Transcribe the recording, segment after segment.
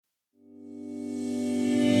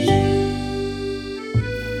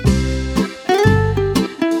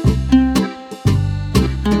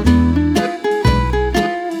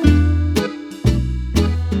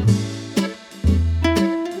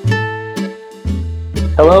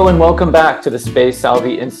Hello and welcome back to the Space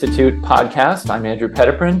Salvi Institute podcast. I'm Andrew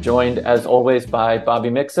Petiprin, joined as always by Bobby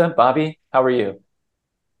Mixa. Bobby, how are you?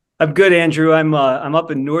 I'm good, Andrew. I'm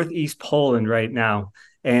up in Northeast Poland right now,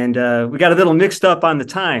 and we got a little mixed up on the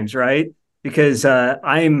times, right? Because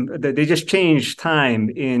they just changed time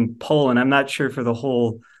in Poland. I'm not sure for the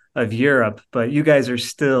whole of Europe, but you guys are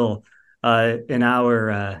still an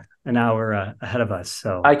hour ahead of us.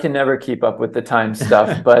 So I can never keep up with the time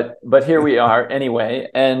stuff, but here we are anyway.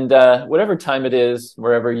 And whatever time it is,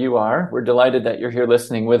 wherever you are, we're delighted that you're here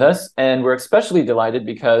listening with us. And we're especially delighted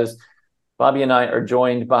because Bobby and I are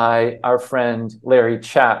joined by our friend Larry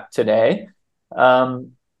Chapp today.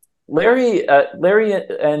 Larry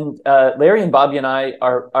and Bobby and I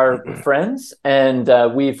are friends,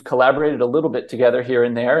 and we've collaborated a little bit together here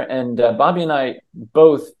and there. And Bobby and I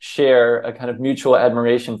both share a kind of mutual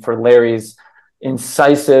admiration for Larry's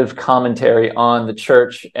incisive commentary on the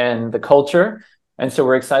church and the culture. And so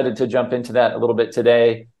we're excited to jump into that a little bit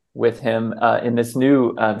today with him in this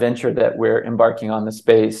new venture that we're embarking on, the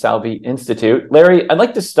Space Salvi Institute. Larry, I'd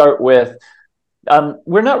like to start with,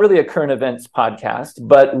 we're not really a current events podcast,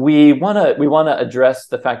 but we want to address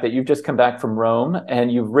the fact that you've just come back from Rome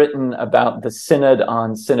and you've written about the Synod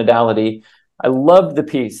on synodality. I love the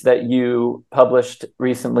piece that you published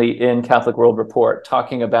recently in Catholic World Report,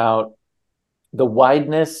 talking about the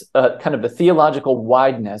wideness, kind of the theological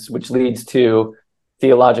wideness, which leads to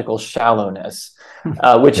theological shallowness,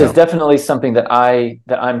 which is definitely something that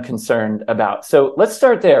I'm concerned about. So let's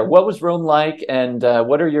start there. What was Rome like, and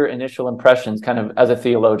what are your initial impressions, kind of as a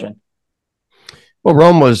theologian? Well,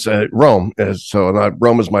 Rome was Rome,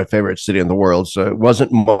 Rome is my favorite city in the world, so it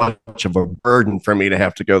wasn't much of a burden for me to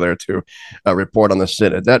have to go there to report on the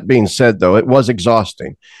synod. That being said, though, it was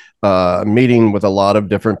exhausting. Meeting with a lot of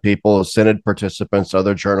different people, synod participants,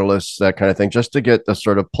 other journalists, that kind of thing, just to get the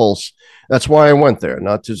sort of pulse. That's why I went there,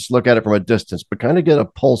 not to just look at it from a distance, but kind of get a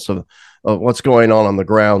pulse of what's going on the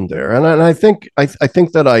ground there. And I think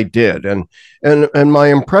that I did, and my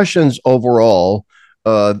impressions overall,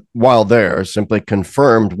 while there, simply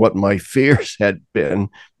confirmed what my fears had been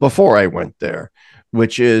before I went there,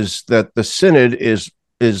 which is that the synod is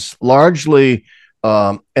largely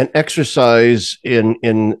an exercise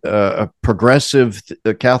in a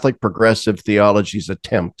Catholic progressive theology's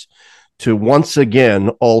attempt to once again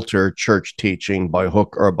alter church teaching by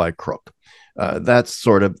hook or by crook. That's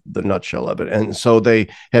sort of the nutshell of it. And so they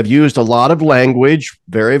have used a lot of language,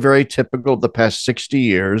 very, very typical of the past 60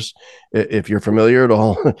 years, if you're familiar at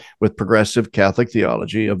all with progressive Catholic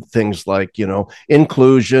theology, of things like,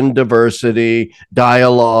 inclusion, diversity,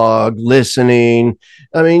 dialogue, listening.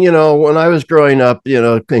 I mean, when I was growing up,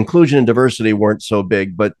 inclusion and diversity weren't so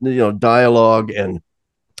big, but, dialogue and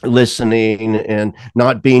listening and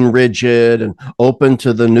not being rigid and open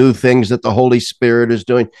to the new things that the Holy Spirit is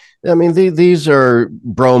doing. I mean, these are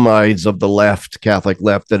bromides of the left, Catholic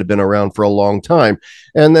left, that have been around for a long time.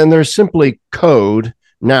 And then there's simply code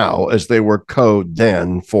now, as they were code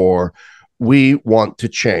then, for we want to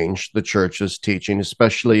change the church's teaching,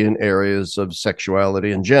 especially in areas of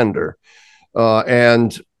sexuality and gender.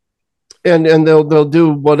 And they'll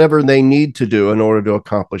do whatever they need to do in order to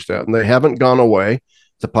accomplish that. And they haven't gone away.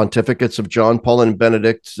 The pontificates of John Paul and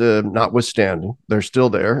Benedict notwithstanding, they're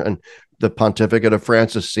still there. And the pontificate of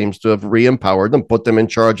Francis seems to have re-empowered them, put them in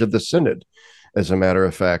charge of the synod, as a matter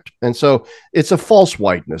of fact. And so it's a false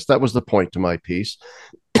whiteness. That was the point to my piece.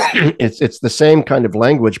 It's the same kind of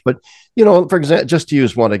language. But, for example, just to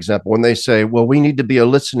use one example, when they say, well, we need to be a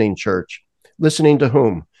listening church, listening to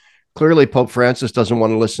whom? Clearly, Pope Francis doesn't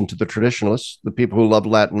want to listen to the traditionalists, the people who love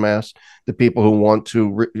Latin Mass, the people who want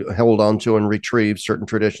to hold on to and retrieve certain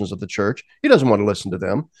traditions of the church. He doesn't want to listen to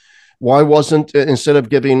them. Why wasn't, instead of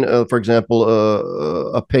giving, for example,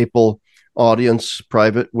 a papal audience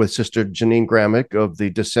private with Sister Janine Gramick of the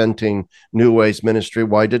dissenting New Ways ministry,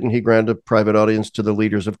 why didn't he grant a private audience to the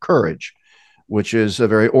Leaders of Courage, which is a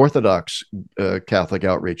very orthodox Catholic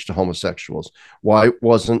outreach to homosexuals? Why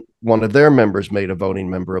wasn't one of their members made a voting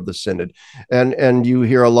member of the synod? And you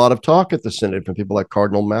hear a lot of talk at the synod from people like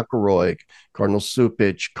Cardinal McElroy, Cardinal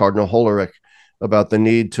Supich, Cardinal Hollerich, about the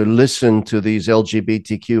need to listen to these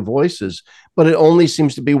LGBTQ voices, but it only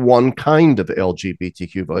seems to be one kind of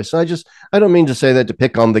LGBTQ voice. I don't mean to say that to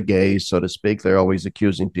pick on the gays, so to speak. They're always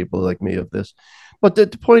accusing people like me of this. But to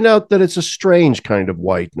point out that it's a strange kind of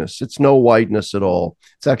whiteness. It's no whiteness at all.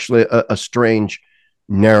 It's actually a strange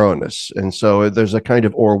narrowness. And so there's a kind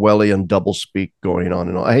of Orwellian doublespeak going on.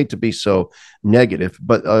 And I hate to be so negative,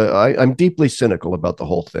 but I'm deeply cynical about the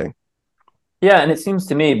whole thing. Yeah, and it seems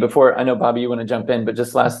to me, before, I know, Bobby, you want to jump in, but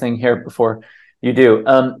just last thing here before you do.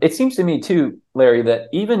 It seems to me too, Larry, that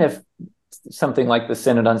even if something like the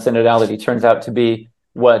Synod on Synodality turns out to be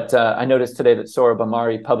what I noticed today, that Sohrab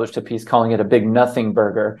Ahmari published a piece calling it a big nothing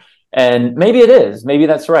burger. And maybe it is, maybe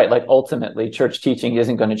that's right. Like ultimately church teaching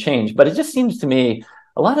isn't going to change, but it just seems to me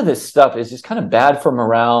a lot of this stuff is just kind of bad for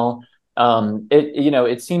morale.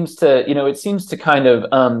 It seems to kind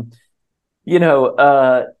of,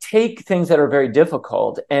 take things that are very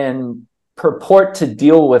difficult and purport to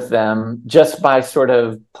deal with them just by sort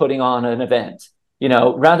of putting on an event,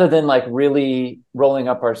 rather than like really rolling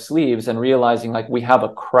up our sleeves and realizing like we have a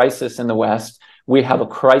crisis in the West. We have a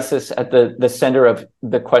crisis at the center of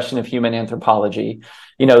the question of human anthropology.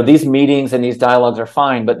 These meetings and these dialogues are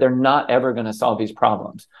fine, but they're not ever going to solve these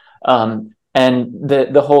problems. And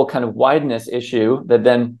the whole kind of wideness issue that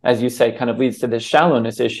then, as you say, kind of leads to this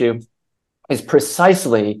shallowness issue is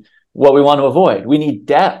precisely what we want to avoid. We need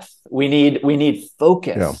depth. We need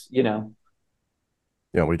focus,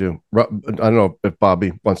 Yeah, we do. I don't know if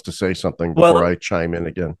Bobby wants to say something before I chime in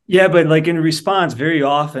again. Yeah, but like in response, very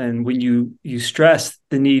often when you stress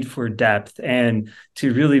the need for depth and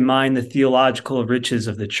to really mine the theological riches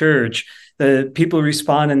of the church, the people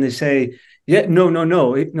respond and they say, yeah,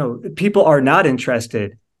 no, people are not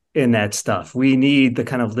interested in that stuff. We need the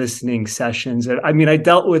kind of listening sessions. I mean, I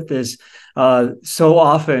dealt with this so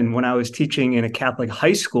often when I was teaching in a Catholic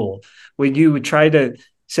high school, when you would try to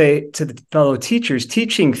say to the fellow teachers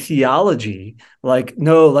teaching theology, like,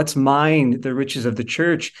 no, let's mine the riches of the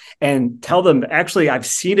church, and tell them, actually, I've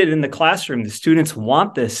seen it in the classroom. The students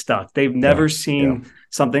want this stuff. They've never seen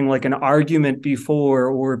something like an argument before,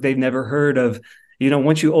 or they've never heard of,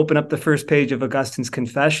 once you open up the first page of Augustine's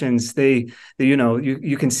Confessions,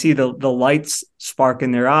 you can see the lights spark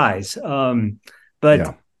in their eyes.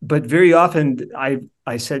 But very often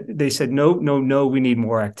they said, no, we need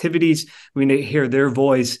more activities. We need to hear their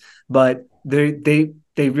voice. But they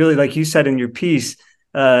really, like you said in your piece,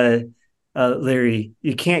 Larry,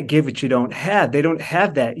 you can't give what you don't have. They don't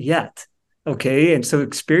have that yet. Okay. And so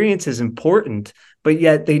experience is important, but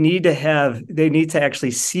yet they need to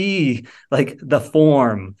actually see like the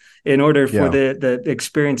form in order for the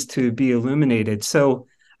experience to be illuminated. So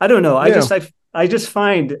I don't know. I just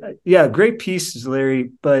find, great pieces,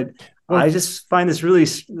 Larry, but I just find this really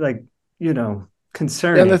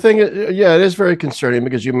concerning. And the thing is, it is very concerning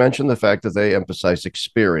because you mentioned the fact that they emphasize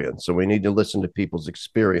experience. So we need to listen to people's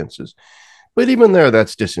experiences. But even there,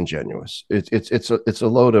 that's disingenuous. It's a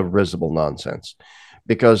load of risible nonsense,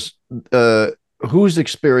 because whose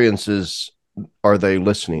experiences are they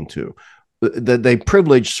listening to? They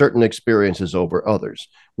privilege certain experiences over others,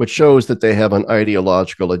 which shows that they have an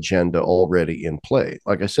ideological agenda already in play.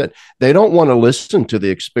 Like I said, they don't want to listen to the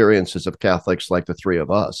experiences of Catholics like the three of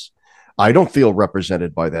us. I don't feel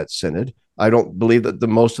represented by that synod. I don't believe that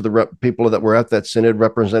most of the people that were at that synod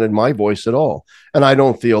represented my voice at all. And I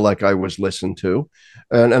don't feel like I was listened to.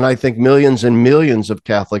 And I think millions and millions of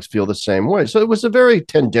Catholics feel the same way. So it was a very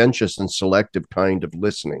tendentious and selective kind of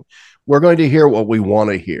listening. We're going to hear what we want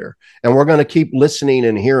to hear, and we're going to keep listening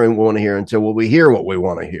and hearing what we want to hear until we hear what we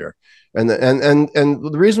want to hear. And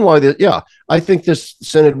the reason why I think this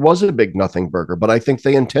synod was a big nothing burger, but I think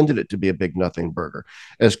they intended it to be a big nothing burger.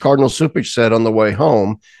 As Cardinal Supich said on the way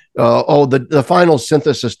home, the final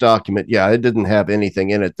synthesis document, it didn't have anything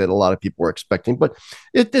in it that a lot of people were expecting, but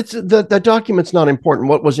the document's not important.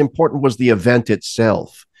 What was important was the event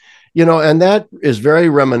itself. And that is very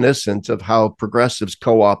reminiscent of how progressives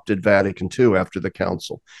co-opted Vatican II after the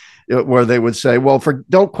council, where they would say, well,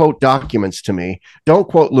 don't quote documents to me, don't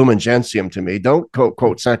quote Lumen Gentium to me, don't quote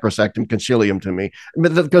Sacrosanctum Concilium to me,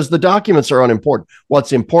 because the documents are unimportant.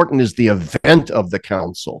 What's important is the event of the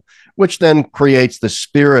council, which then creates the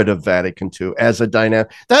spirit of Vatican II as a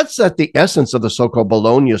dynamic. That's at the essence of the so-called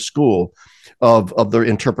Bologna school of the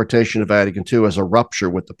interpretation of Vatican II as a rupture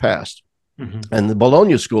with the past. Mm-hmm. And the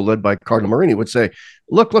Bologna school, led by Cardinal Marini, would say,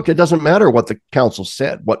 look, it doesn't matter what the council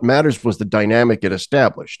said. What matters was the dynamic it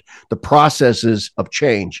established, the processes of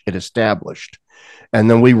change it established. And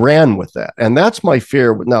then we ran with that. And that's my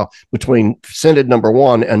fear now between Synod number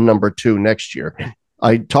 1 and number 2 next year.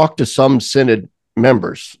 I talked to some Synod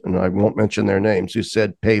members, and I won't mention their names, who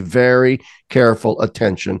said, pay very careful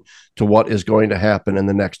attention to what is going to happen in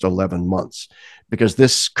the next 11 months. Because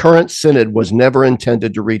this current synod was never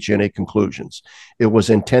intended to reach any conclusions. It was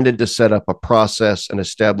intended to set up a process and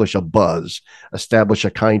establish a buzz, establish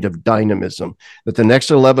a kind of dynamism that the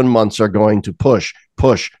next 11 months are going to push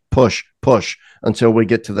until we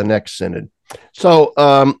get to the next synod. So,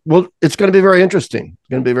 well, it's going to be very interesting. It's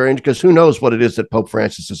going to be very interesting because who knows what it is that Pope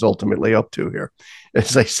Francis is ultimately up to here.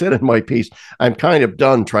 As I said in my piece, I'm kind of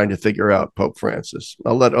done trying to figure out Pope Francis.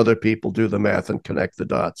 I'll let other people do the math and connect the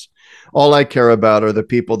dots. All I care about are the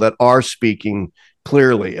people that are speaking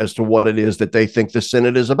clearly as to what it is that they think the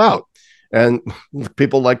Synod is about. And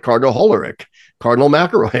people like Cardinal Hollerich, Cardinal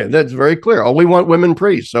McElroy, that's very clear. Oh, we want women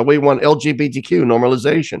priests. Oh, we want LGBTQ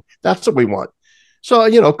normalization. That's what we want.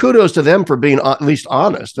 So, kudos to them for being at least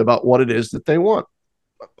honest about what it is that they want.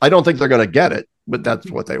 I don't think they're going to get it, but that's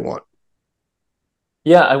what they want.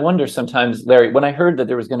 Yeah, I wonder sometimes, Larry, when I heard that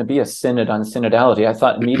there was going to be a synod on synodality, I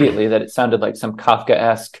thought immediately that it sounded like some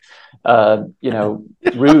Kafka-esque,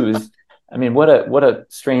 ruse. I mean, what a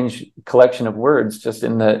strange collection of words just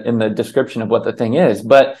in the description of what the thing is.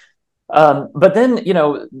 But then,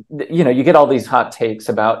 you get all these hot takes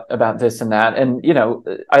about this and that. And,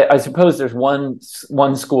 I suppose there's one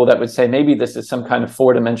school that would say maybe this is some kind of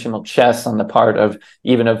four-dimensional chess on the part of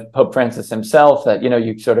Pope Francis himself, that,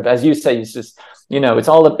 you sort of, as you say, it's just,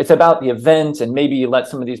 it's about the event, and maybe you let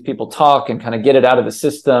some of these people talk and kind of get it out of the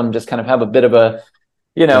system, just kind of have a bit of a,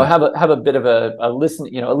 have a bit of a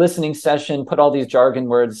listening session, put all these jargon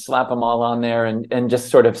words, slap them all on there, and just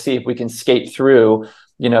sort of see if we can skate through,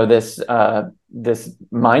 this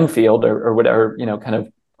minefield or whatever, kind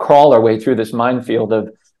of crawl our way through this minefield of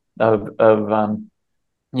all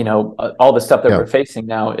the stuff that we're facing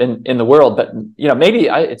now in the world. But, maybe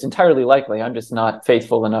it's entirely likely I'm just not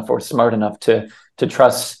faithful enough or smart enough to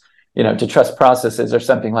trust, to trust processes or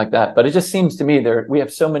something like that. But it just seems to me we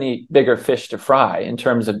have so many bigger fish to fry in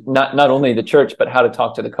terms of not only the church, but how to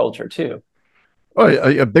talk to the culture too. Oh,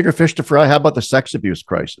 a bigger fish to fry. How about the sex abuse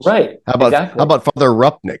crisis? Right. How about Father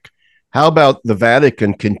Rupnik? How about the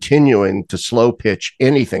Vatican continuing to slow pitch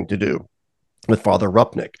anything to do with Father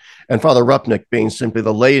Rupnik? And Father Rupnik being simply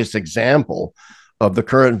the latest example of the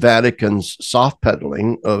current Vatican's soft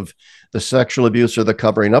pedaling of the sexual abuse or the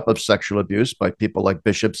covering up of sexual abuse by people like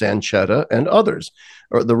Bishop Zanchetta and others.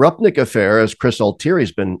 Or the Rupnik affair, as Chris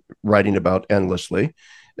Altieri's been writing about endlessly,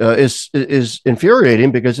 is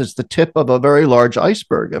infuriating because it's the tip of a very large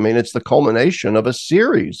iceberg. I mean, it's the culmination of a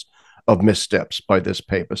series of missteps by this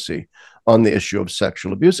papacy on the issue of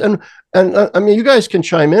sexual abuse. And I mean, you guys can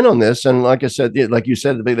chime in on this. And like I said, like you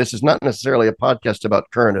said, this is not necessarily a podcast about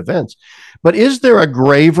current events, but is there a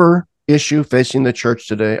graver issue facing the church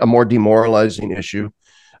today, a more demoralizing issue,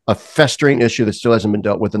 a festering issue that still hasn't been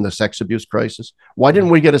dealt with in the sex abuse crisis? Why didn't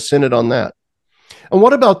we get a synod on that? And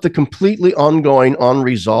what about the completely ongoing,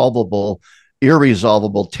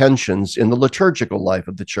 irresolvable tensions in the liturgical life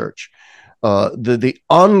of the church? The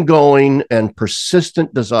ongoing and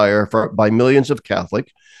persistent desire by millions of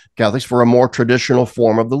Catholics for a more traditional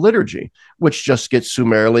form of the liturgy, which just gets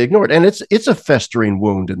summarily ignored. And it's a festering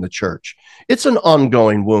wound in the church. It's an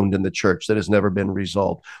ongoing wound in the church that has never been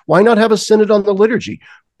resolved. Why not have a synod on the liturgy?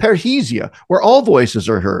 Parrhesia, where all voices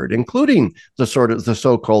are heard, including the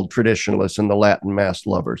so-called traditionalists and the Latin Mass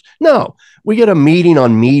lovers. No, we get a meeting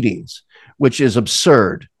on meetings, which is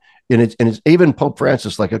absurd. And it's even Pope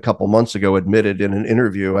Francis, like a couple months ago, admitted in an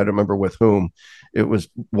interview, I don't remember with whom, it was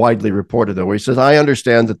widely reported, though, where he says, I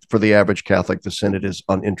understand that for the average Catholic, the synod is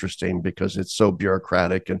uninteresting because it's so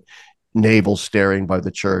bureaucratic and navel staring by the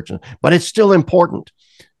church, but it's still important.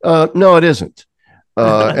 No, it isn't.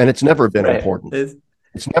 And it's never been important.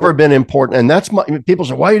 It's never been important. And that's people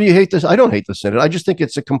say, why do you hate this? I don't hate the synod. I just think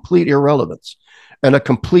it's a complete irrelevance and a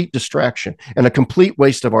complete distraction and a complete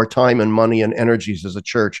waste of our time and money and energies as a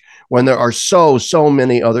church when there are so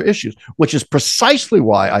many other issues, which is precisely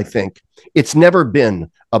why I think it's never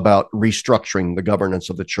been about restructuring the governance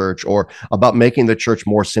of the church or about making the church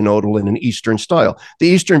more synodal in an Eastern style. The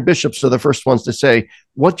Eastern bishops are the first ones to say,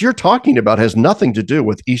 what you're talking about has nothing to do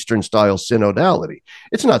with Eastern style synodality.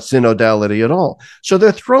 It's not synodality at all. So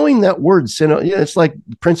they're throwing that word synod. It's like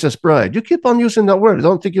Princess Bride. You keep on using that word. I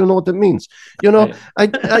don't think you know what that means.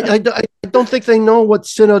 I don't think they know what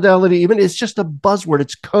synodality even is. It's just a buzzword.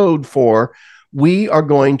 It's code for we are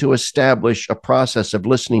going to establish a process of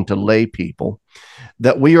listening to lay people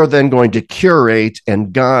that we are then going to curate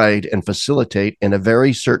and guide and facilitate in a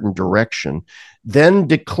very certain direction, then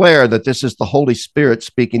declare that this is the Holy Spirit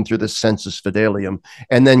speaking through the sensus fidelium,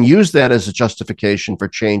 and then use that as a justification for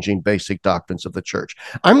changing basic doctrines of the church.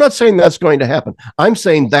 I'm not saying that's going to happen. I'm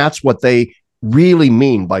saying that's what they really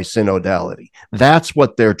mean by synodality. That's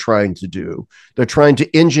what they're trying to do. They're trying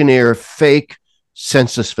to engineer fake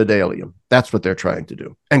sensus fidelium. That's what they're trying to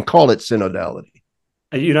do and call it synodality.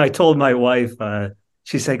 I told my wife,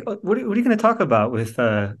 she's like, what are you going to talk about with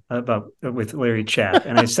Larry Chapp?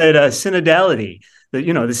 And I said, synodality,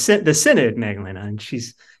 the synod, Magdalena. And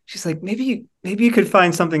she's she's like, maybe you could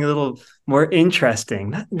find something a little more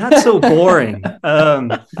interesting, not so boring.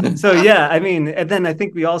 So yeah, I mean, and then I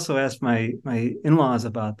think we also asked my in-laws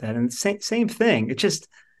about that, and same thing. It just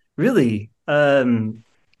really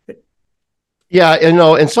Yeah, and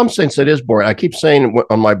no, in some sense, it is boring. I keep saying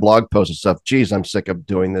on my blog posts and stuff, geez, I'm sick of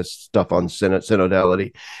doing this stuff on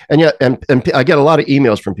synodality. And yet, and I get a lot of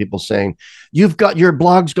emails from people saying, you've got your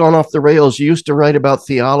blog's gone off the rails. You used to write about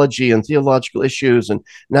theology and theological issues, and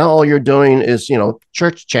now all you're doing is,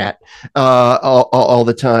 church chat all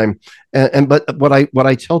the time. But what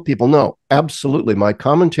I tell people, no, absolutely. My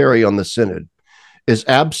commentary on the synod is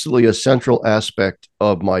absolutely a central aspect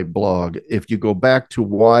of my blog. If you go back to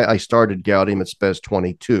why I started Gaudium et Spes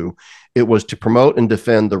 22, it was to promote and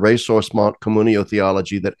defend the ressourcement communio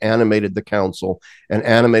theology that animated the council and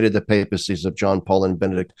animated the papacies of John Paul and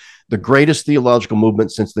Benedict, the greatest theological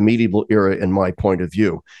movement since the medieval era, in my point of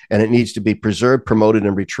view, and it needs to be preserved, promoted,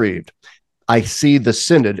 and retrieved. I see the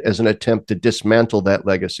synod as an attempt to dismantle that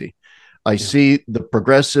legacy. I see the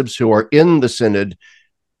progressives who are in the synod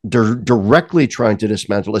directly trying to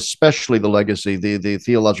dismantle, especially the legacy, the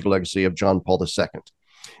theological legacy of John Paul II.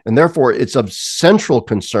 And therefore, it's of central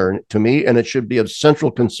concern to me, and it should be of central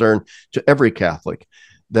concern to every Catholic,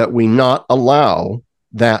 that we not allow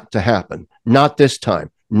that to happen. Not this time,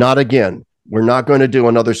 not again. We're not going to do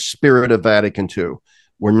another Spirit of Vatican II.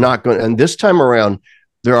 We're not going, and this time around,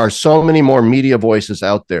 there are so many more media voices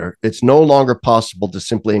out there. It's no longer possible to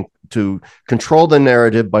simply to control the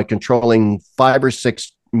narrative by controlling 5 or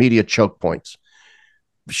 6 media choke points.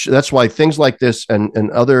 That's why things like this and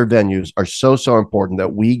other venues are so important,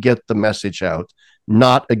 that we get the message out.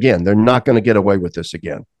 Not again. They're not going to get away with this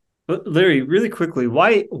again. But Larry, really quickly,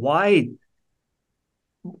 why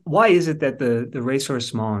is it that the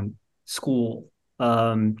ressourcement school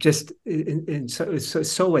just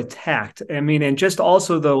so attacked? I mean, and just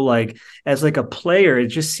also though, like as like a player, it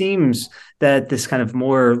just seems that this kind of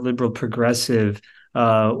more liberal progressive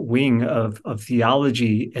wing of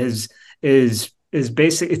theology is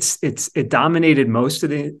basic. It dominated most of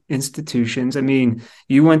the institutions. I mean,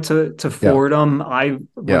 you went to Fordham. I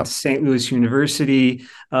went to St. Louis University.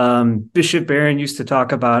 Bishop Barron used to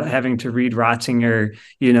talk about having to read Ratzinger,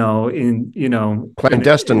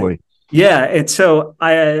 clandestinely. And so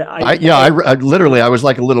I literally, I was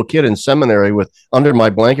like a little kid in seminary with under my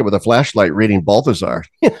blanket with a flashlight reading Balthasar.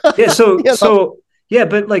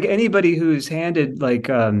 But like anybody who's handed like,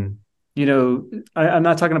 I'm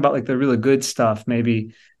not talking about like the really good stuff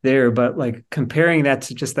maybe there, but like comparing that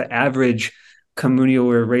to just the average communio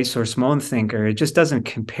or ressourcement thinker, it just doesn't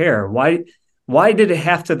compare. Why did it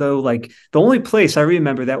have to though? Like the only place I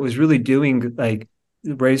remember that was really doing like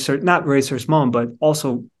not ressourcement, but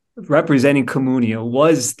also representing communio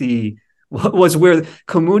was where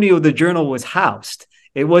Communio, the journal, was housed.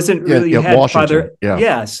 It wasn't really had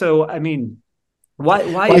Washington. So I mean, why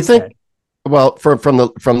is that? Well, from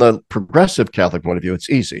the progressive Catholic point of view,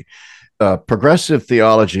 it's easy. Progressive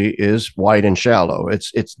theology is wide and shallow. It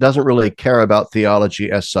doesn't really care about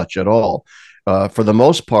theology as such at all. For the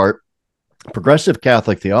most part, progressive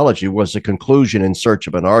Catholic theology was a conclusion in search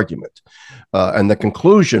of an argument. And the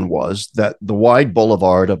conclusion was that the wide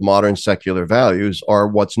boulevard of modern secular values are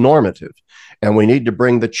what's normative. And we need to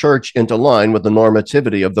bring the church into line with the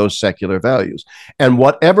normativity of those secular values. And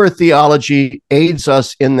whatever theology aids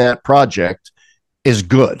us in that project is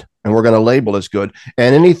good. And we're going to label as good.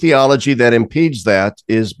 And any theology that impedes that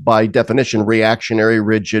is by definition reactionary,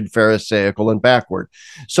 rigid, pharisaical, and backward.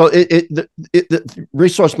 So the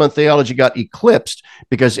ressourcement theology got eclipsed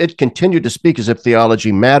because it continued to speak as if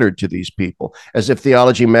theology mattered to these people, as if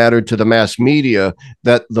theology mattered to the mass media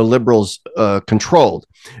that the liberals controlled.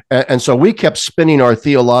 And so we kept spinning our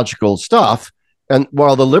theological stuff, and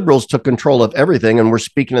while the liberals took control of everything and were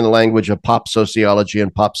speaking in the language of pop sociology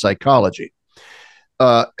and pop psychology.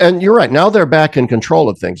 And you're right. Now they're back in control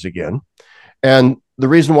of things again. And the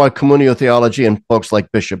reason why communio theology and folks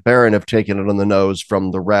like Bishop Barron have taken it on the nose from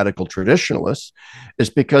the radical traditionalists is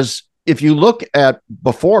because if you look at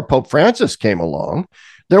before Pope Francis came along,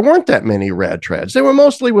 there weren't that many rad trads. They were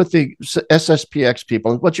mostly with the SSPX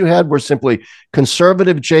people. And what you had were simply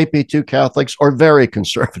conservative JP2 Catholics or very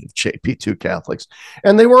conservative JP2 Catholics.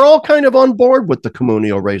 And they were all kind of on board with the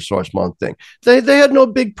communio ressourcement thing. They had no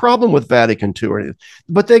big problem with Vatican II or anything,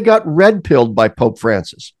 but they got red-pilled by Pope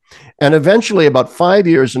Francis. And eventually, about 5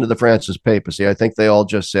 years into the Francis papacy, I think they all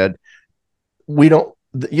just said, we don't,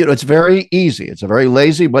 it's very easy. It's a very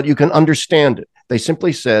lazy, but you can understand it. They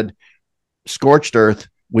simply said, scorched earth.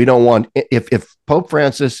 We don't want, if Pope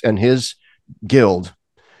Francis and his guild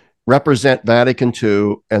represent Vatican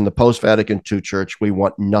II and the post-Vatican II church, we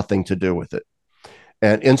want nothing to do with it.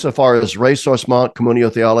 And insofar as ressourcement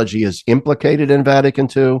communio theology is implicated in Vatican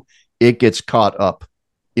II, it gets caught up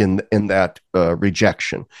in that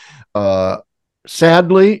rejection.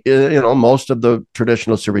 Sadly, most of the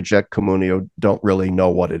traditionalists who reject communio don't really know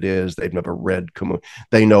what it is. They've never read communio.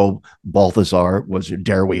 They know Balthazar was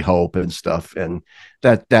Dare We Hope and stuff, and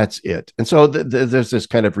that's it. And so there's this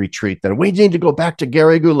kind of retreat. Then we need to go back to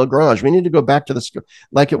Garrigou Lagrange. We need to go back to the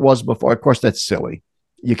like it was before. Of course, that's silly.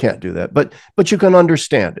 You can't do that, but you can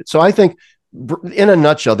understand it. So I think, in a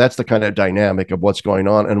nutshell, that's the kind of dynamic of what's going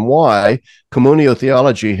on and why communio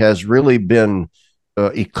theology has really been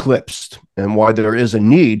eclipsed, and why there is a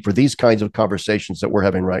need for these kinds of conversations that we're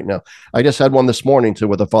having right now. I just had one this morning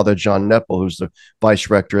with Father John Nepple, who's the vice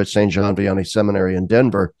rector at St. John Vianney Seminary in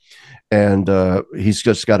Denver. And he's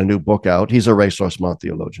just got a new book out. He's a ressourcement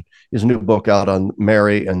theologian. He has a new book out on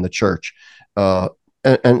Mary and the church.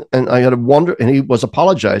 And I had a wonder, and he was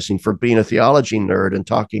apologizing for being a theology nerd and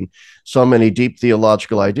talking so many deep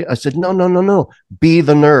theological ideas. I said, no, be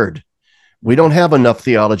the nerd. We don't have enough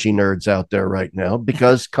theology nerds out there right now,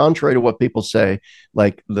 because contrary to what people say,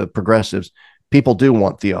 like the progressives, people do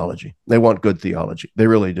want theology. They want good theology. They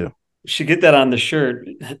really do. You should get that on the shirt.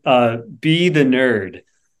 Be the nerd.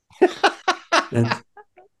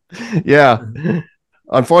 Yeah.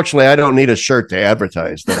 Unfortunately, I don't need a shirt to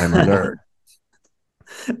advertise that I'm a nerd.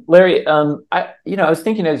 Larry, I was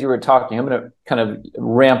thinking as you were talking, I'm going to kind of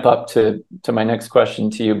ramp up to my next question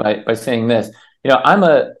to you by saying this. I'm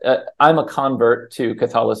a convert to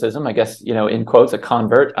Catholicism, I guess, in quotes, a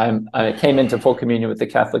convert. I came into full communion with the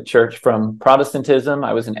Catholic Church from Protestantism.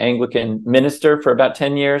 I was an Anglican minister for about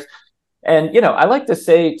 10 years. And, I like to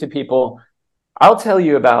say to people, I'll tell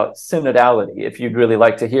you about synodality if you'd really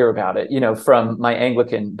like to hear about it, from my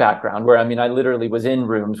Anglican background, where, I literally was in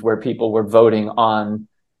rooms where people were voting on,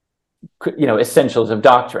 essentials of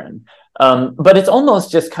doctrine. But it's almost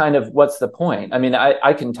just kind of, what's the point?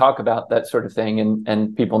 I can talk about that sort of thing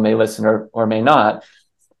and people may listen or may not.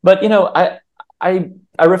 But, I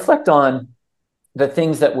reflect on the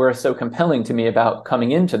things that were so compelling to me about coming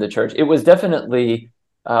into the church. It was definitely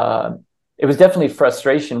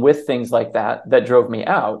frustration with things like that drove me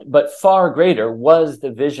out. But far greater was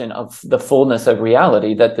the vision of the fullness of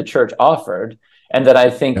reality that the church offered, and that I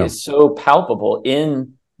think is so palpable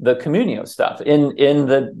in the communio stuff, in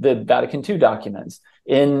the Vatican II documents,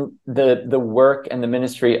 in the work and the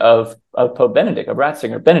ministry of Pope Benedict, of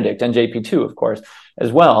Ratzinger, Benedict, and JP2, of course,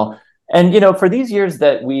 as well. And, for these years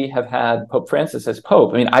that we have had Pope Francis as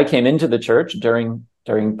Pope, I came into the church during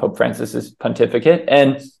Pope Francis's pontificate,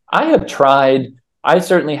 and I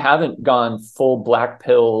certainly haven't gone full black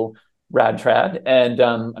pill rad trad, and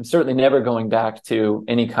I'm certainly never going back to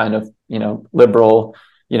any kind of, liberal,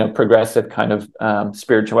 progressive kind of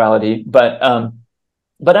spirituality. But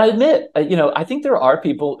I admit, I think there are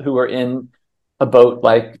people who are in a boat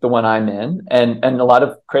like the one I'm in, and a lot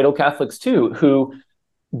of cradle Catholics too, who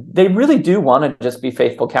they really do want to just be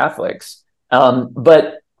faithful Catholics,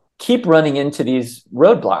 but keep running into these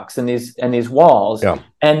roadblocks and these walls. Yeah.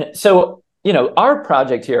 And so, our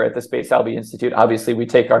project here at the Spe Salvi Institute, obviously we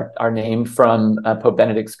take our name from Pope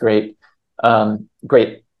Benedict's great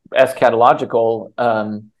eschatological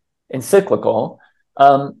encyclical.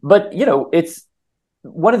 But, it's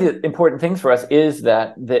one of the important things for us is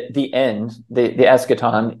that the end, the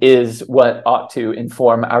eschaton, is what ought to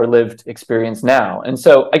inform our lived experience now. And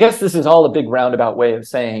so I guess this is all a big roundabout way of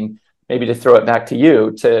saying, maybe to throw it back to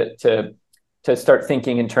you, to start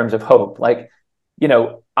thinking in terms of hope. Like,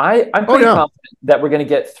 I'm pretty confident that we're going to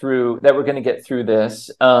get through this.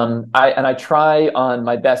 I try on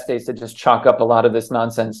my best days to just chalk up a lot of this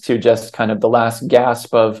nonsense to just kind of the last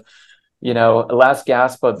gasp of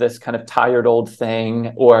this kind of tired old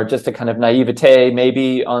thing, or just a kind of naivete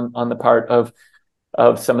maybe on the part of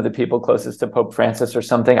some of the people closest to Pope Francis or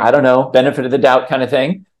something. I don't know, benefit of the doubt kind of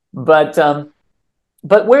thing. But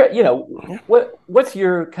where,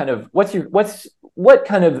 what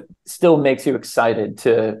kind of still makes you excited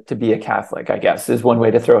to be a Catholic, I guess, is one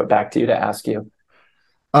way to throw it back to you, to ask you.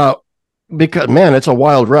 Because, man, it's a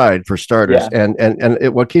wild ride for starters. Yeah.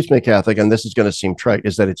 And what keeps me Catholic, and this is going to seem trite,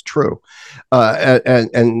 is that it's true.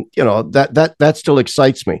 That still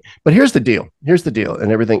excites me. But here's the deal.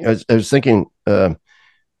 And everything, I was thinking,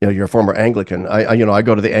 you're a former Anglican. I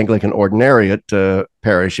go to the Anglican Ordinariate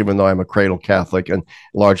parish, even though I'm a cradle Catholic, and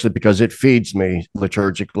largely because it feeds me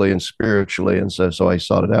liturgically and spiritually, and so I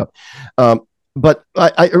sought it out. But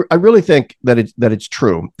I really think that it's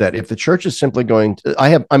true that if the church is simply going to,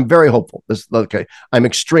 I'm very hopeful. I'm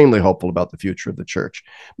extremely hopeful about the future of the church.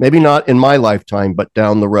 Maybe not in my lifetime, but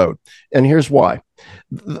down the road. And here's why.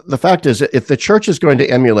 The fact is, if the church is going to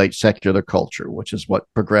emulate secular culture, which is what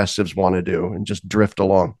progressives want to do and just drift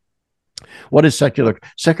along, what is secular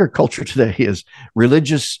culture today is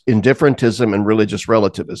religious indifferentism and religious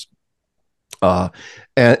relativism.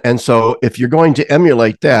 And so if you're going to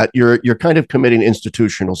emulate that, you're kind of committing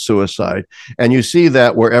institutional suicide. And you see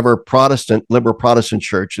that wherever liberal Protestant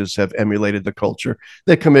churches have emulated the culture,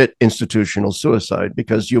 they commit institutional suicide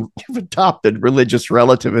because you've adopted religious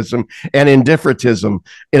relativism and indifferentism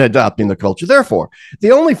in adopting the culture. Therefore,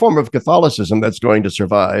 the only form of Catholicism that's going to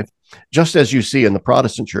survive, just as you see in the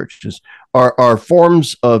Protestant churches, are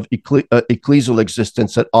forms of ecclesial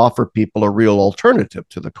existence that offer people a real alternative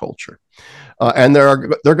to the culture. And there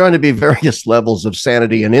are going to be various levels of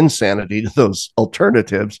sanity and insanity to those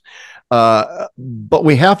alternatives. But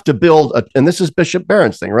we have to build, and this is Bishop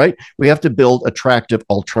Barron's thing, right? We have to build attractive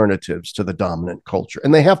alternatives to the dominant culture.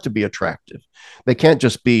 And they have to be attractive. They can't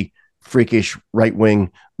just be freakish,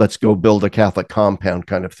 right-wing, let's go build a Catholic compound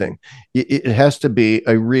kind of thing. It has to be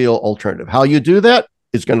a real alternative. How you do that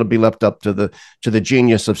is going to be left up to the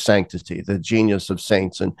genius of sanctity, the genius of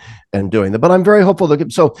saints and doing that. But I'm very hopeful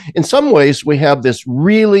that, so in some ways we have this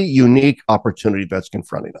really unique opportunity that's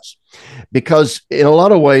confronting us, because in a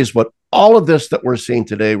lot of ways, what all of this that we're seeing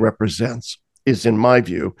today represents is, in my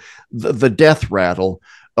view, the death rattle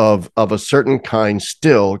of a certain kind,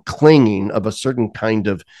 still clinging, of a certain kind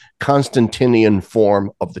of Constantinian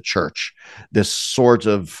form of the church, this sort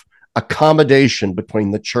of accommodation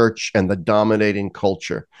between the church and the dominating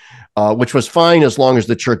culture, which was fine as long as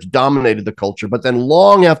the church dominated the culture. But then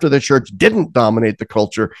long after the church didn't dominate the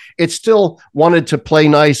culture, it still wanted to play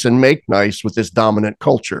nice and make nice with this dominant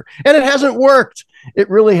culture. And it hasn't worked. It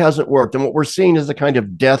really hasn't worked. And what we're seeing is a kind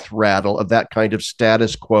of death rattle of that kind of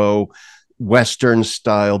status quo, Western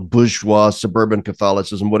style, bourgeois, suburban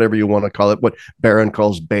Catholicism, whatever you want to call it, what Barron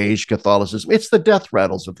calls beige Catholicism. It's the death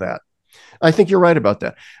rattles of that. I think you're right about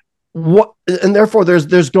that. And therefore,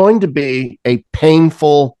 there's going to be a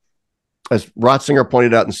painful, as Ratzinger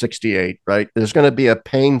pointed out in 1968, right? There's going to be a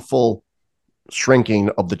painful shrinking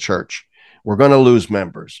of the church. We're going to lose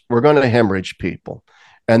members. We're going to hemorrhage people.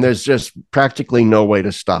 And there's just practically no way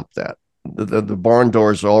to stop that. The barn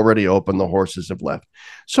doors are already open. The horses have left.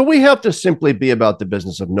 So we have to simply be about the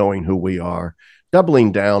business of knowing who we are,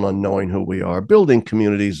 doubling down on knowing who we are, building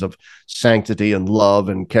communities of sanctity and love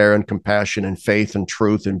and care and compassion and faith and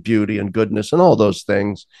truth and beauty and goodness and all those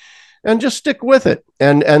things, and just stick with it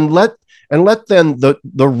and let then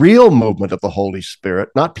the real movement of the Holy Spirit,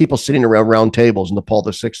 not people sitting around round tables in the Paul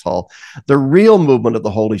VI Hall, the real movement of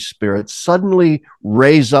the Holy Spirit suddenly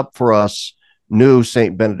raise up for us new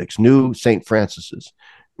St. Benedict's, new St. Francis's,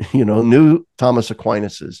 new Thomas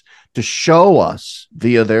Aquinas's, to show us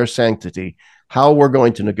via their sanctity how we're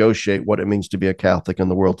going to negotiate what it means to be a Catholic in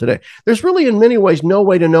the world today. There's really, in many ways, no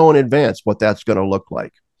way to know in advance what that's going to look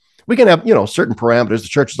like. We can have, certain parameters. The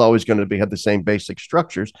church is always going to have the same basic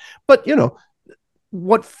structures, but,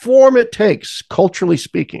 what form it takes, culturally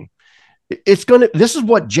speaking, this is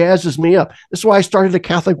what jazzes me up. This is why I started a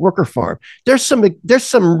Catholic worker farm. There's some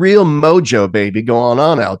real mojo, baby, going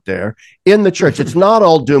on out there in the church. It's not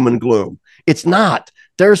all doom and gloom. It's not.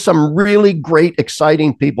 There's some really great,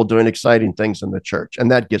 exciting people doing exciting things in the church,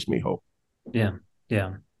 and that gives me hope. Yeah.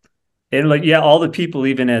 And all the people,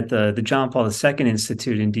 even at the John Paul II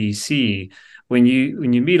Institute in DC, when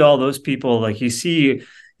you meet all those people, you see,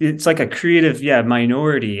 it's like a creative,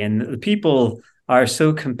 minority, and the people are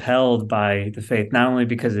so compelled by the faith, not only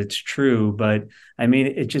because it's true, but I mean,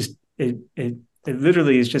 it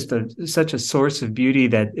literally is just such a source of beauty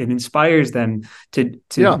that it inspires them to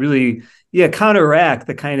really counteract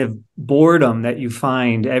the kind of boredom that you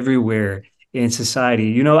find everywhere in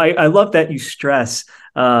society. I love that you stress,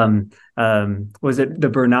 was it the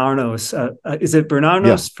Bernarnos? Is it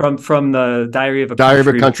Bernarnos from the Diary of a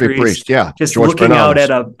Country Priest? Yeah. Just George looking Bernarnos.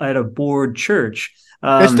 out at a bored church.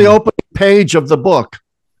 It's the opening page of the book.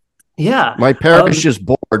 Yeah. My parish is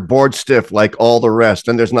bored stiff like all the rest,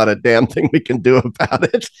 and there's not a damn thing we can do about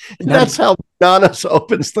it. That's how Bernarnos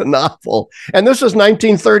opens the novel. And this is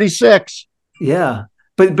 1936. Yeah.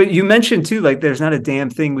 But you mentioned too, there's not a damn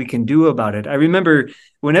thing we can do about it. I remember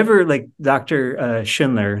whenever Dr.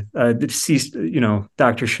 Schindler, deceased,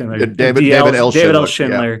 Dr. Schindler, David L.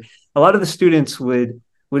 Schindler, a lot of the students would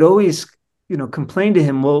always, complain to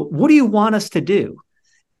him, well, what do you want us to do?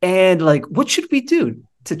 And what should we do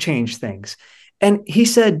to change things? And he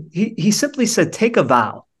said, he simply said, take a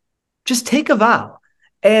vow, just take a vow.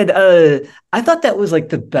 And I thought that was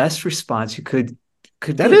the best response you could.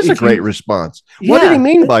 That is a great response. What did he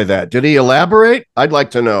mean by that? Did he elaborate? I'd like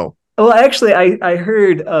to know. Well, actually, I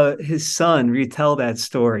heard his son retell that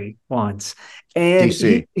story once, And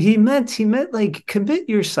DC. he meant like commit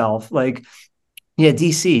yourself, like, yeah,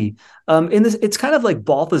 DC. In this, it's kind of like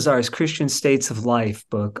Balthazar's Christian States of Life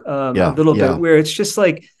book, a Yeah, little bit, yeah. where it's just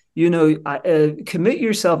like, commit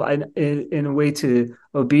yourself in a way to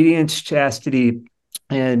obedience, chastity,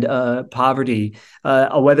 and poverty,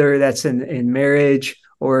 whether that's in marriage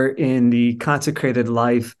or in the consecrated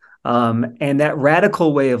life, and that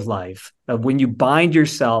radical way of life of when you bind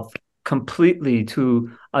yourself completely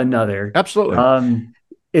to another, Absolutely.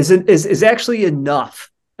 is actually enough.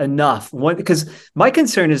 One, because my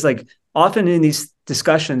concern is, like, often in these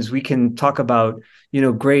discussions we can talk about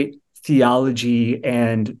great theology,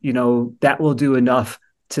 and that will do enough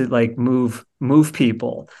to like move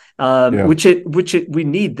people, Yeah. we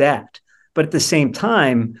need that, but at the same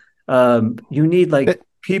time, you need like It,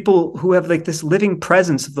 people who have like this living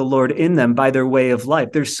presence of the Lord in them by their way of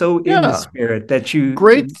life. They're so in the yeah. Spirit that you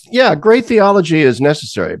Great theology is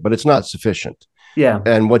necessary, but it's not sufficient. yeah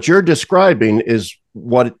And what you're describing is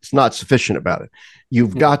what's not sufficient about it.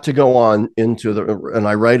 You've got to go on into and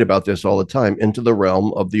I write about this all the time, into the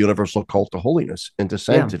realm of the universal cult to holiness, into yeah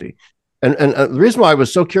sanctity. And the reason why I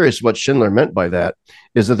was so curious what Schindler meant by that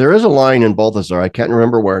is that there is a line in Balthazar, I can't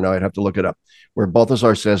remember where now, I'd have to look it up, where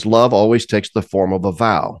Balthazar says, love always takes the form of a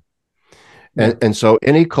vow. yeah And so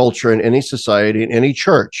any culture and any society and any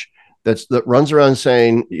church that runs around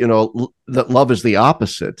saying, that love is the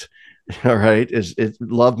opposite, all right,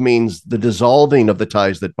 love means the dissolving of the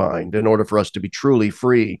ties that bind in order for us to be truly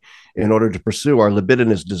free, in order to pursue our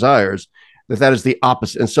libidinous desires, that is the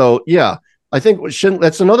opposite. And so, yeah, I think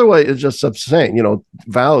that's another way is just of saying,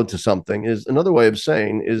 vow to something is another way of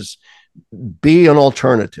saying is be an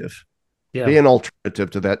alternative. yeah Be an alternative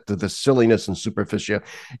to that, to the silliness and superficial.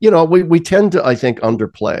 We tend to, I think,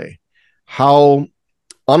 underplay how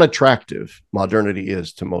unattractive modernity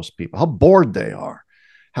is to most people, how bored they are,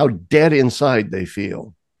 how dead inside they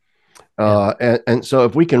feel. And so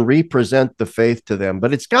if we can represent the faith to them,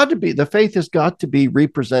 but the faith has got to be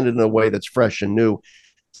represented in a way that's fresh and new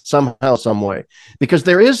somehow, some way, because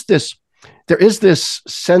there is this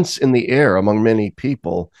sense in the air among many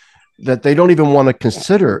people that they don't even want to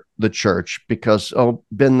consider the church because,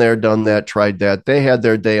 been there, done that, tried that. They had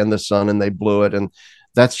their day in the sun and they blew it. And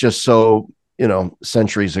that's just so,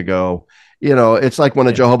 centuries ago. It's like when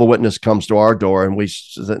a Jehovah's Witness comes to our door and we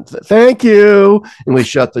thank you, and we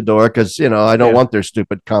shut the door because, I don't want their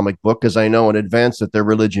stupid comic book, because I know in advance that their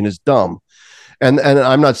religion is dumb. And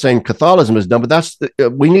I'm not saying Catholicism is dumb, but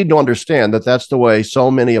we need to understand that that's the way so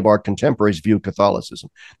many of our contemporaries view Catholicism,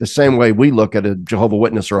 the same way we look at a Jehovah's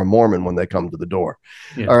Witness or a Mormon when they come to the door.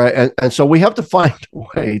 Yeah. All right. And so we have to find a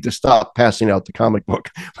way to stop passing out the comic book.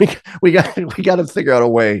 We got to figure out a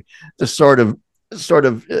way to sort of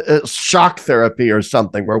shock therapy or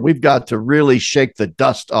something, where we've got to really shake the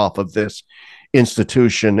dust off of this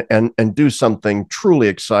institution and do something truly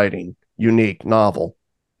exciting, unique, novel,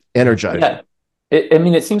 energizing. Yeah.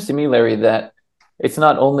 It seems to me, Larry, that it's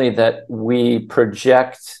not only that we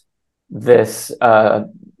project this,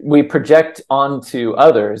 we project onto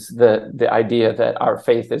others the idea that our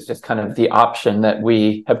faith is just kind of the option that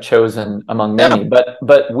we have chosen among many,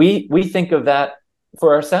 but we think of that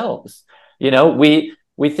for ourselves.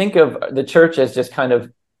 We think of the church as just kind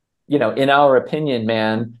of, in our opinion,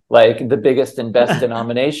 man, like the biggest and best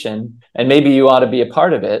denomination, and maybe you ought to be a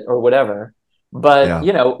part of it or whatever. But,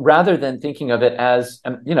 rather than thinking of it as,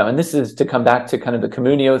 and this is to come back to kind of the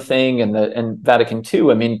communio thing and Vatican II.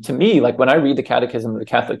 I mean, to me, like when I read the Catechism of the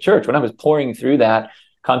Catholic Church, when I was pouring through that,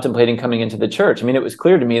 contemplating coming into the church, I mean, it was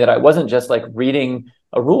clear to me that I wasn't just like reading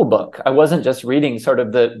a rule book. I wasn't just reading sort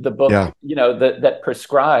of the book, that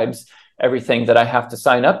prescribes everything that I have to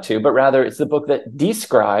sign up to, but rather it's the book that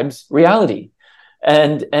describes reality.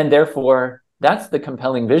 And therefore, that's the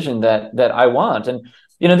compelling vision that I want. And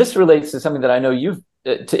this relates to something that I know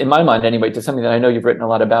in my mind anyway, to something that I know you've written a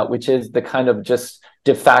lot about, which is the kind of just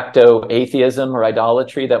de facto atheism or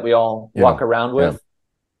idolatry that we all walk around with.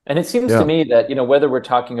 And it seems to me that, whether we're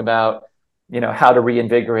talking about, how to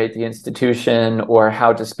reinvigorate the institution or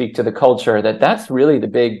how to speak to the culture, that's really the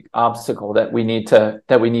big obstacle that we need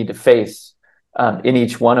to face in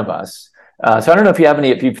each one of us. So I don't know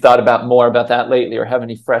if you've thought more about that lately or have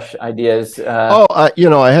any fresh ideas.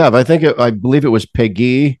 I have. I believe it was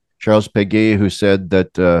Charles Péguy, who said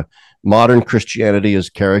that modern Christianity is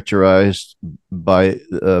characterized by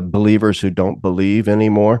believers who don't believe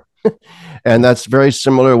anymore. And that's very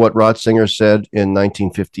similar to what Ratzinger said in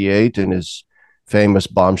 1958 in his famous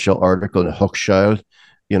bombshell article in Hochschild,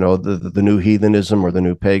 the new heathenism or the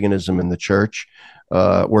new paganism in the church,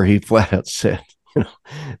 where he flat out said, You know,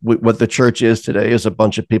 what the church is today is a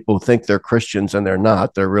bunch of people who think they're Christians and they're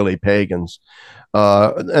not. They're really pagans.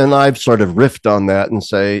 And I've sort of riffed on that and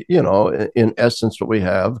say, you know, in essence, what we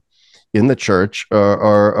have in the church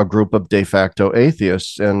are a group of de facto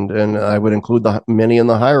atheists, and I would include the many in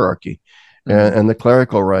the hierarchy and the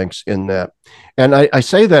clerical ranks in that. And I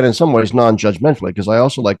say that in some ways non-judgmentally, because I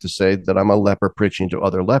also like to say that I'm a leper preaching to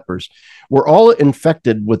other lepers. We're all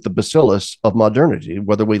infected with the bacillus of modernity,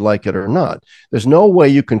 whether we like it or not. There's no way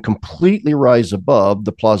you can completely rise above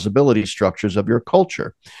the plausibility structures of your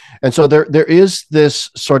culture. And so there is this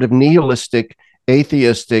sort of nihilistic,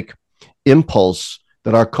 atheistic impulse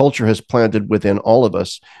that our culture has planted within all of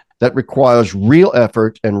us that requires real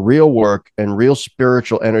effort and real work and real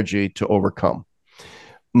spiritual energy to overcome.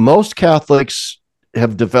 Most Catholics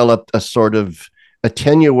have developed a sort of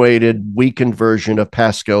attenuated, weakened version of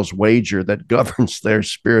Pascal's wager that governs their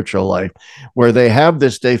spiritual life, where they have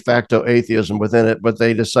this de facto atheism within it, but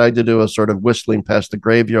they decide to do a sort of whistling past the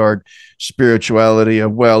graveyard spirituality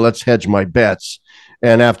of, well, let's hedge my bets.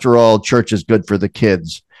 And after all, church is good for the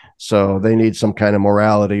kids. So they need some kind of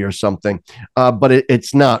morality or something. But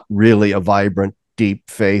it's not really a vibrant, deep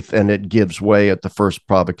faith, and it gives way at the first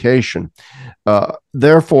provocation.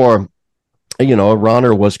 Therefore, you know,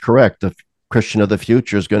 Rahner was correct. The Christian of the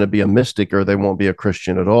future is going to be a mystic, or they won't be a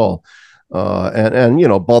Christian at all. And you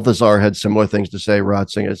know, Balthazar had similar things to say.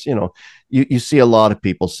 Ratzinger, you know, you see a lot of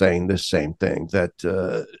people saying this same thing,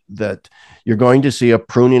 that you're going to see a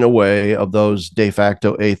pruning away of those de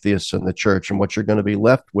facto atheists in the church, and what you're going to be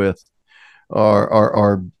left with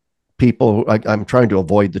are people. I'm trying to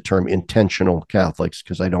avoid the term intentional Catholics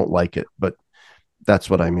because I don't like it, but that's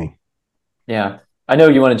what I mean. Yeah, I know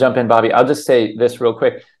you want to jump in, Bobby. I'll just say this real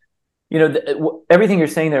quick. You know, everything you're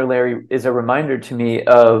saying there, Larry, is a reminder to me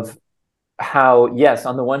of how, yes,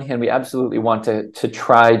 on the one hand, we absolutely want to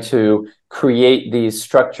try to create these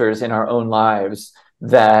structures in our own lives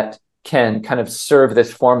that can kind of serve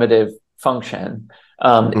this formative function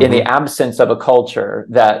in the absence of a culture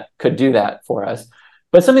that could do that for us.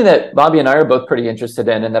 But something that Bobby and I are both pretty interested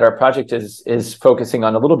in, and that our project is focusing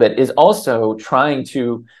on a little bit, is also trying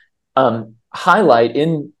to highlight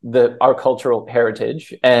in our cultural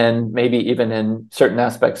heritage, and maybe even in certain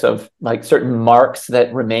aspects of like certain marks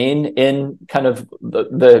that remain in kind of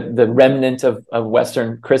the remnant of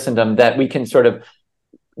Western Christendom, that we can sort of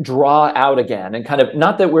draw out again, and kind of,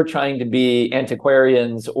 not that we're trying to be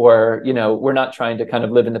antiquarians, or, you know, we're not trying to kind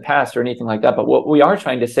of live in the past or anything like that. But what we are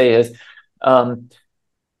trying to say is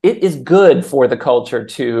it is good for the culture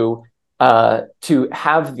to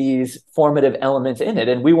have these formative elements in it.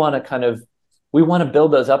 And we want to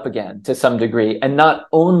build those up again to some degree. And not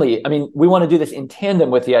only, I mean, we want to do this in tandem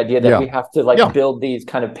with the idea that we have to build these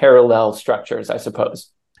kind of parallel structures, I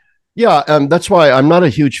suppose. Yeah, that's why I'm not a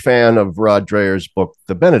huge fan of Rod Dreher's book,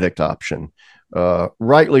 The Benedict Option.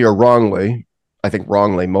 Rightly or wrongly, I think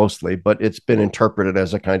wrongly mostly, but it's been interpreted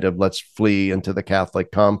as a kind of let's flee into the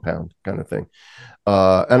Catholic compound kind of thing.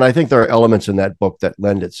 And I think there are elements in that book that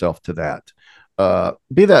lend itself to that.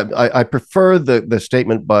 I prefer the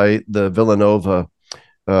statement by the Villanova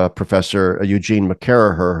professor, Eugene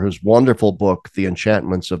McCarraher, whose wonderful book, The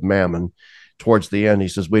Enchantments of Mammon. Towards the end, he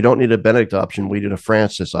says, we don't need a Benedict option, we need a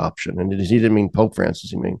Francis option. And he didn't mean Pope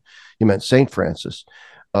Francis, he meant St. Francis,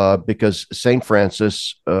 because St.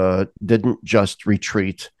 Francis didn't just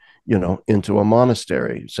retreat, you know, into a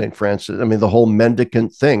monastery. St. Francis, I mean, the whole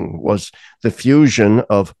mendicant thing was the fusion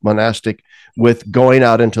of monastic with going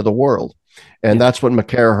out into the world. And that's what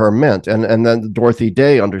McCarraher meant. And then Dorothy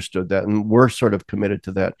Day understood that, and we're sort of committed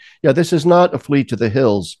to that. Yeah, this is not a flee to the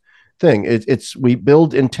hills thing. It's we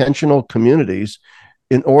build intentional communities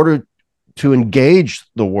in order to engage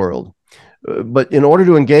the world. But in order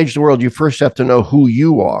to engage the world, you first have to know who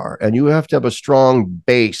you are, and you have to have a strong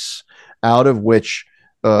base out of which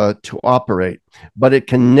to operate. But it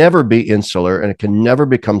can never be insular, and it can never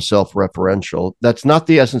become self-referential. That's not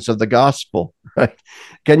the essence of the gospel, right?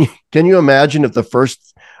 Can you imagine if the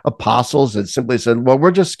first apostles had simply said, well, we're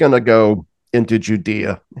just going to go into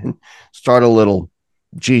Judea and start a little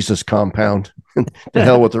Jesus compound. To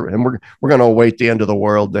hell with the, and we're going to await the end of the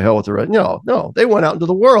world. To hell with the rest. No, they went out into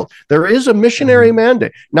the world. There is a missionary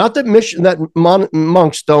mandate. Not that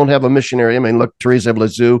monks don't have a missionary. I mean, look, Teresa of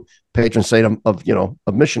Lisieux, patron saint of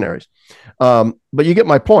missionaries. But you get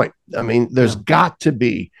my point. I mean, there's got to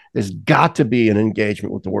be an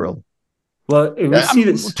engagement with the world. Well, we see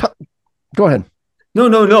this. Go ahead.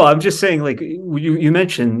 No. I'm just saying, like, you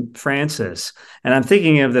mentioned Francis, and I'm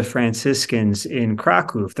thinking of the Franciscans in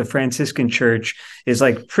Krakow. The Franciscan church is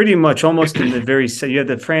like pretty much almost in the very, you have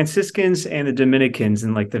the Franciscans and the Dominicans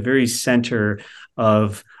in like the very center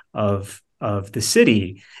of of the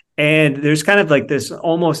city. And there's kind of like this,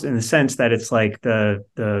 almost in the sense that it's like the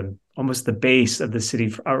almost the base of the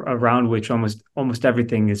city around which almost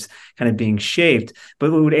everything is kind of being shaped.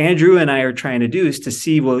 But what Andrew and I are trying to do is to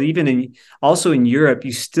see, well, even also in Europe,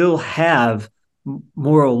 you still have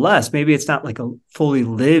more or less, maybe it's not like a fully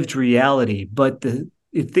lived reality, but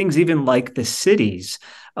things even like the cities,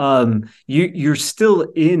 you're still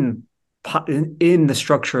in the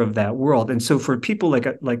structure of that world. And so for people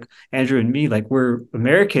like Andrew and me, like, we're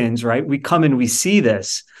Americans, right? We come and we see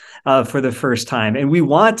this for the first time, and we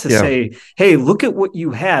want to say, hey, look at what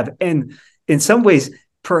you have. And in some ways,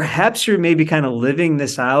 perhaps you're maybe kind of living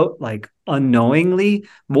this out like unknowingly,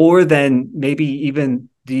 more than maybe even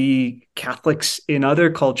the Catholics in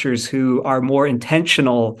other cultures who are more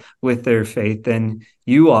intentional with their faith than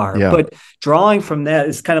you are. But drawing from that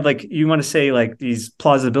is kind of like, you want to say like these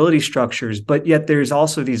plausibility structures, but yet there's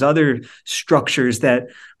also these other structures that,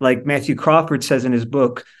 like Matthew Crawford says in his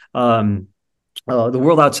book, The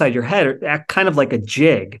World Outside Your Head, act kind of like a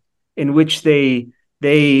jig, in which they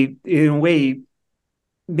in a way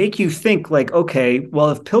make you think like, okay,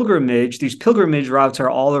 well, if these pilgrimage routes are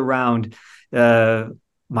all around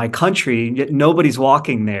my country, yet nobody's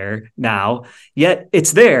walking there now, yet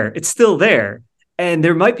it's there, it's still there. And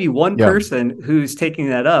there might be one person who's taking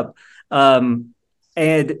that up. And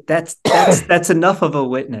that's enough of a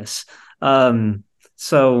witness.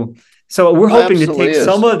 So we're hoping to take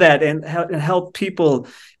some of that and help people,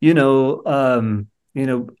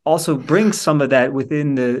 also bring some of that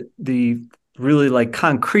within the really like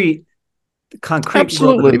concrete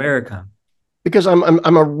world of America. Because I'm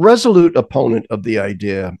a resolute opponent of the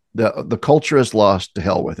idea that the culture is lost, to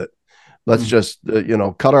hell with it. Let's just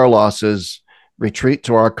cut our losses, retreat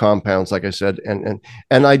to our compounds, like I said, and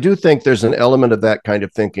I do think there's an element of that kind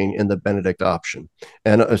of thinking in the Benedict option,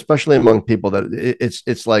 and especially among people that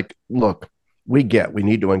it's like, look, we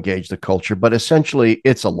need to engage the culture, but essentially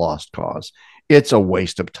it's a lost cause. It's a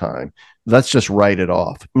waste of time. Let's just write it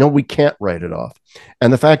off. No, we can't write it off.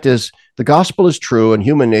 And the fact is, the gospel is true and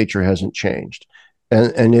human nature hasn't changed.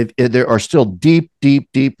 And there are still deep, deep,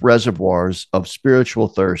 deep reservoirs of spiritual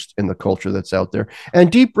thirst in the culture that's out there, and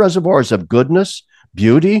deep reservoirs of goodness,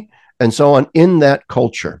 beauty, and so on in that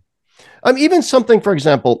culture. Even something, for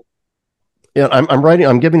example,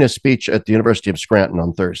 I'm giving a speech at the University of Scranton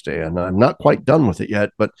on Thursday, and I'm not quite done with it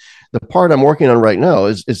yet, but the part I'm working on right now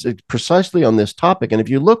is precisely on this topic. And if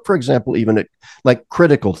you look, for example, even at like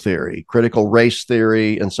critical theory, critical race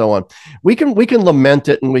theory, and so on, we can lament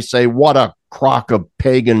it and we say, what a crock of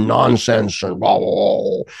pagan nonsense, and blah, blah,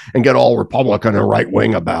 blah, and get all Republican and right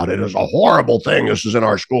wing about it. It's a horrible thing. This is in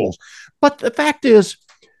our schools. But the fact is,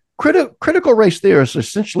 critical race theorists are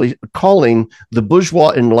essentially calling the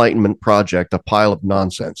bourgeois Enlightenment project a pile of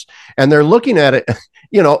nonsense. And they're looking at it,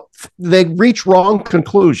 they reach wrong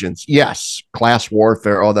conclusions. Yes, class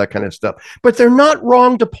warfare, all that kind of stuff. But they're not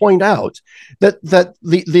wrong to point out that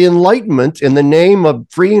the Enlightenment, in the name of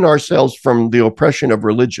freeing ourselves from the oppression of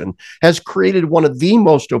religion, has created one of the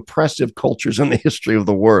most oppressive cultures in the history of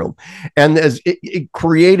the world. And it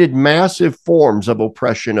created massive forms of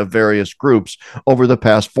oppression of various groups over the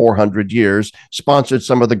past 400 years, sponsored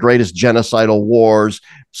some of the greatest genocidal wars,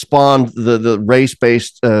 spawned the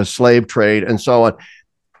race-based slave trade, and so on.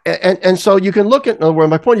 And so you can look at, where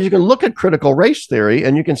my point is, you can look at critical race theory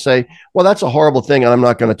and you can say, well, that's a horrible thing and I'm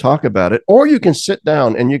not going to talk about it. Or you can sit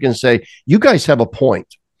down and you can say, you guys have a point,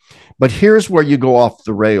 but here's where you go off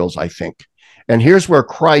the rails, I think. And here's where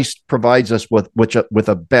Christ provides us with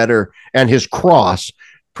a better, and his cross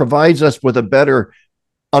provides us with a better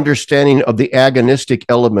understanding of the agonistic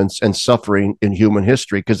elements and suffering in human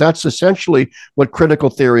history, because that's essentially what critical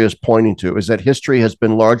theory is pointing to, is that history has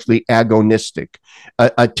been largely agonistic,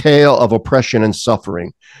 a tale of oppression and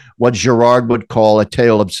suffering, what Girard would call a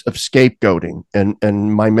tale of scapegoating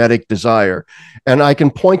and mimetic desire. And I can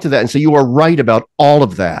point to that and say, you are right about all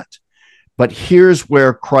of that, but here's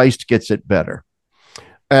where Christ gets it better.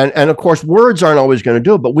 And of course, words aren't always going to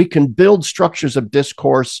do it, but we can build structures of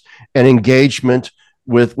discourse and engagement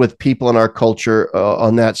with people in our culture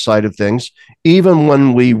on that side of things, even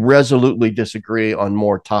when we resolutely disagree on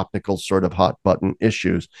more topical sort of hot button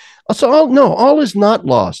issues. So all is not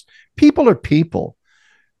lost. People are people.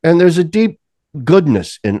 And there's a deep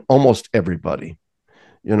goodness in almost everybody,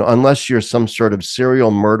 unless you're some sort of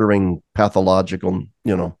serial murdering, pathological,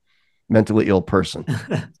 mentally ill person.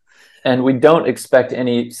 And we don't expect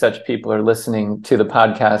any such people are listening to the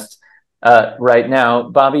podcast right now.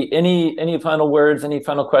 Bobby, any final words, any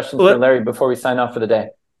final questions for Larry before we sign off for the day?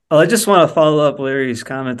 Well, I just want to follow up Larry's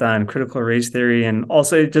comment on critical race theory. And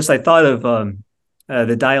also I thought of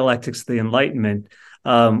the dialectics of the Enlightenment,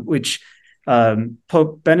 which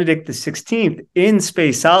Pope Benedict XVI in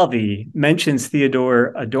Spe Salvi mentions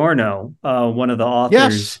Theodore Adorno, one of the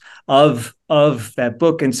authors of that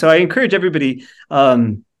book. And so I encourage everybody,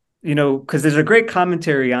 because there's a great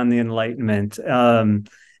commentary on the Enlightenment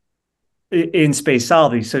in Spe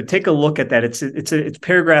Salvi. So take a look at that. It's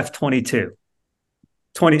paragraph 22.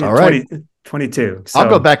 22. So, I'll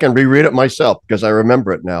go back and reread it myself because I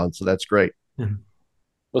remember it now. And so that's great.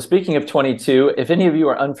 Well, speaking of 22, if any of you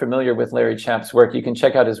are unfamiliar with Larry Chapp's work, you can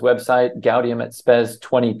check out his website, Gaudium et Spes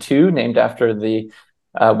 22, named after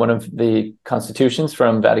one of the constitutions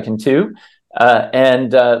from Vatican II.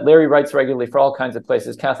 And Larry writes regularly for all kinds of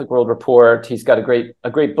places, Catholic World Report. He's got a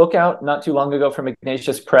great book out not too long ago from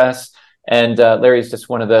Ignatius Press. And Larry's just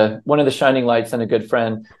one of the shining lights and a good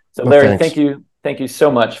friend. So Larry, thank you so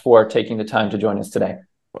much for taking the time to join us today.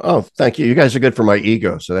 Oh, thank you. You guys are good for my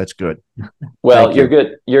ego, so that's good. Well, you're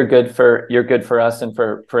good. You're good for us and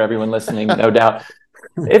for everyone listening, no doubt.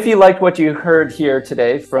 If you liked what you heard here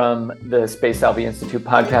today from the Spe Salvi Institute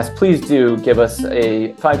podcast, please do give us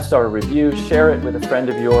a 5-star review, share it with a friend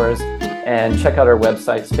of yours, and check out our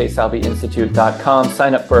website, spesalviinstitute.com.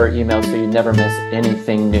 Sign up for our email so you never miss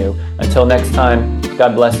anything new. Until next time,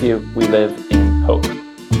 God bless you. We live in hope.